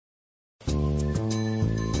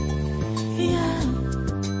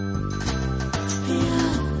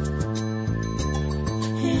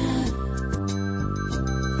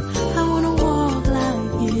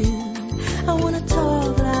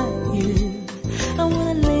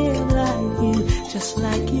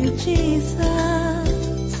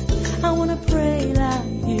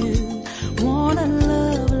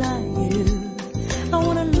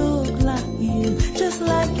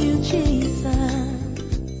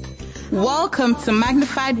Welcome to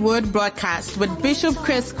Magnified Word Broadcast with Bishop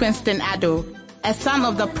Chris Quinston Addo, a son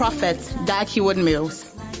of the prophet Dag Heward-Mills.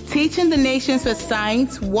 Teaching the nations with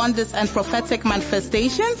signs, wonders, and prophetic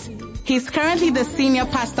manifestations, he's currently the senior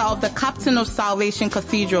pastor of the Captain of Salvation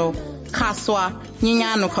Cathedral, Kaswa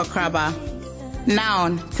Nyanyano Kokraba.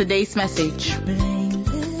 Now, today's message. In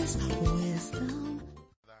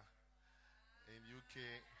UK,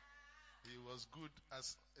 he was good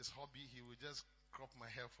as his hobby. He would just crop my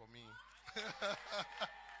hair for me. You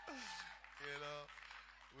know,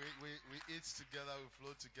 we eat together, we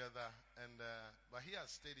flow together, and but he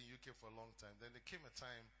has stayed in UK for a long time. Then there came a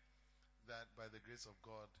time that, by the grace of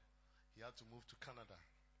God, he had to move to Canada.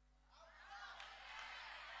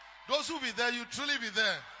 Those who be there, you truly be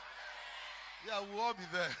there. Yeah, we'll all be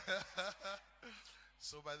there.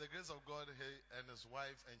 So by the grace of God, he and his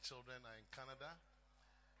wife and children are in Canada.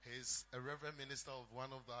 He's a reverend minister of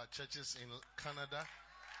one of our churches in Canada.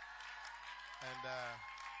 And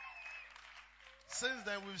since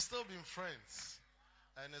then, we've still been friends.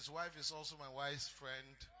 And his wife is also my wife's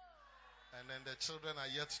friend. And then the children are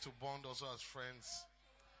yet to bond also as friends.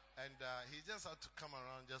 And he just had to come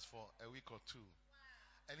around just for a week or two.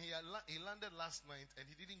 And he landed last night and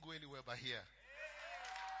he didn't go anywhere but here.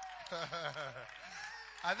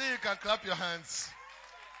 I think you can clap your hands.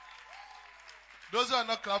 Those who are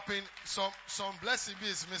not clapping, some blessing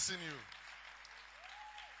is missing you.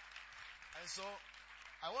 And so,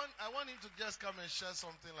 I want him to just come and share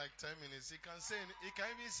something like 10 minutes. He can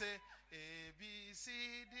even say A, B, C,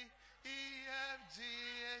 D, E, F, G,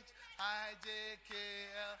 H, I, J, K,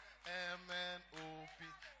 L, M, N, O, P,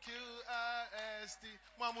 Q, R, S, T.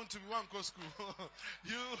 Mamun to be one go school.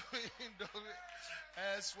 U, W,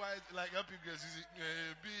 S, Y, like happy grace.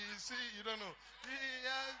 A, B, C, you don't know. E,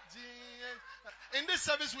 F, G, H. In this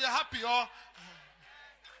service, we are happy, or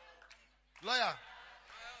lawyer.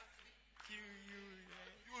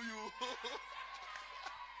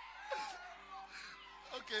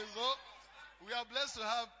 Okay, so we are blessed to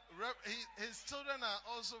have his children are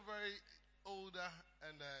also very older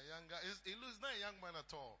and younger. He looks not a young man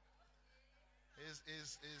at all. He's in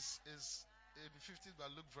 50s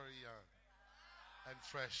but look very young and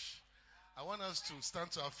fresh. I want us to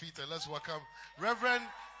stand to our feet and let's welcome Reverend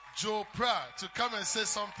Joe Pra to come and say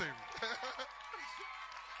something.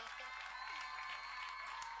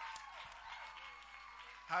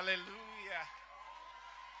 Hallelujah.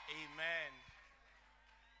 Amen.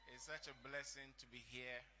 It's such a blessing to be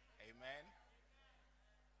here. Amen.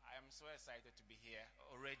 I am so excited to be here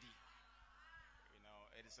already. You know,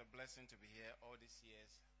 it is a blessing to be here all these years.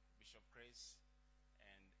 Bishop Chris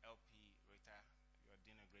and LP Rita, you are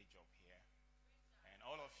doing a great job here. And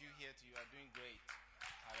all of you here too, you are doing great.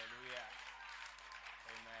 Hallelujah.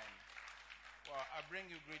 Amen. Well, I bring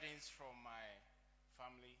you greetings from my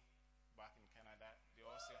family back in Canada. They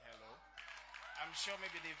all say hello. I'm sure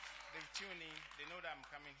maybe they've tuned in. They know that I'm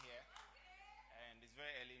coming here. And it's very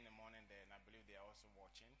early in the morning there, and I believe they are also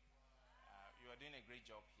watching. You are doing a great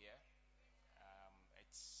job here.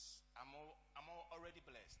 I'm already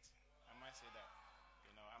blessed. I might say that.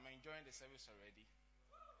 You know, I'm enjoying the service already.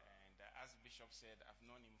 And as Bishop said, I've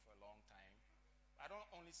known him for a long time. I don't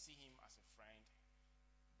only see him as a friend,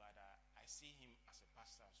 but I see him as a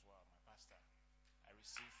pastor as well, my pastor. I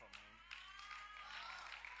receive from him.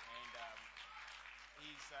 And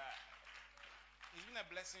he's been a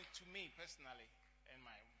blessing to me personally and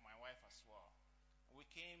my wife as well. We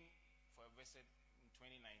came for a visit in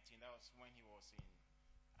 2019. That was when he was in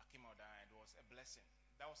Akimoda. It was a blessing.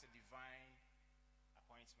 That was a divine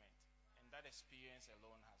appointment. And that experience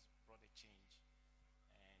alone has brought a change.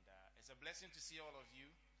 And it's a blessing to see all of you.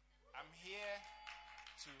 I'm here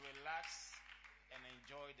to relax and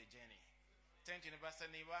enjoy the journey. Turn to your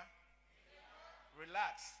neighbor.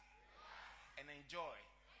 Relax and enjoy.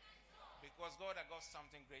 Because God has got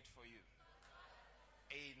something great for you.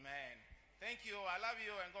 Amen. Thank you. I love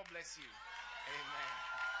you and God bless you. Amen.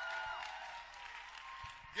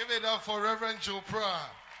 Give it up for Reverend Joe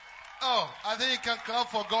Pra. Oh, I think you can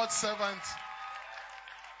clap for God's servant.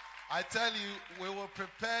 I tell you, we will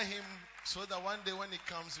prepare him so that one day when he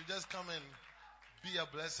comes, you just come and be a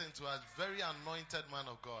blessing to us. Very anointed man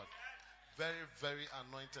of God. Very, very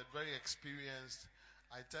anointed, very experienced.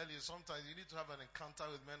 I tell you, sometimes you need to have an encounter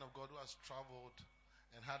with men of God who has traveled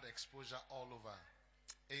and had exposure all over.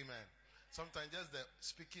 Amen. Sometimes just the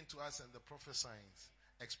speaking to us and the prophesying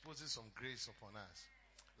exposes some grace upon us.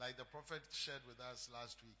 Like the prophet shared with us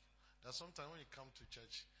last week, that sometimes when you come to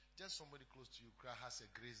church, just somebody close to you has a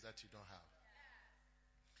grace that you don't have.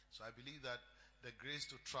 So I believe that the grace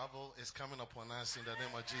to travel is coming upon us in the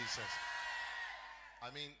name of Jesus. I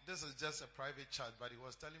mean, this is just a private chat, but he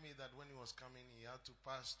was telling me that when he was coming, he had to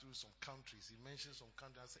pass through some countries. He mentioned some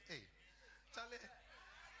countries. I said, hey,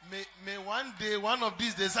 Charlie, may one day, one of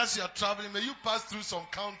these days, as you are traveling, may you pass through some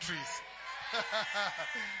countries.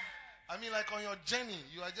 I mean, like on your journey,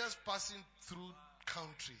 you are just passing through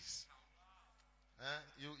countries.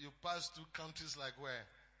 You pass through countries like where?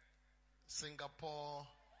 Singapore,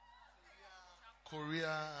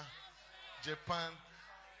 Korea, Japan.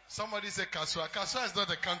 Somebody say Kasua. Kasua is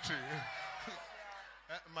not a country.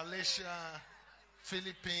 Malaysia,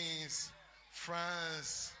 Philippines,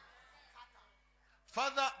 France.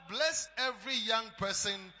 Father, bless every young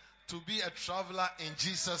person to be a traveler in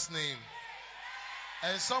Jesus' name.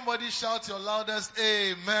 And somebody shout your loudest,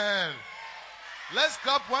 amen. Let's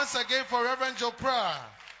clap once again for Reverend Jopra.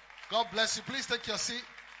 God bless you. Please take your seat.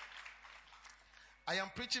 I am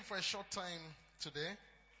preaching for a short time today.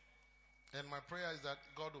 And my prayer is that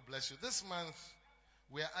God will bless you. This month,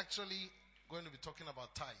 we are actually going to be talking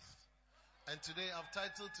about tithe. And today, I've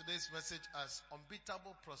titled today's message as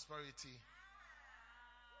Unbeatable Prosperity.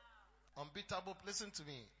 Listen to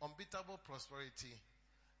me. Unbeatable prosperity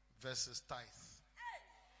versus tithe.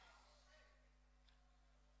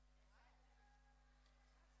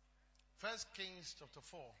 First Kings chapter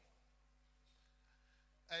 4.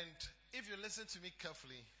 And if you listen to me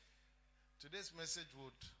carefully, today's message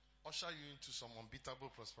would usher you into some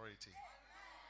unbeatable prosperity.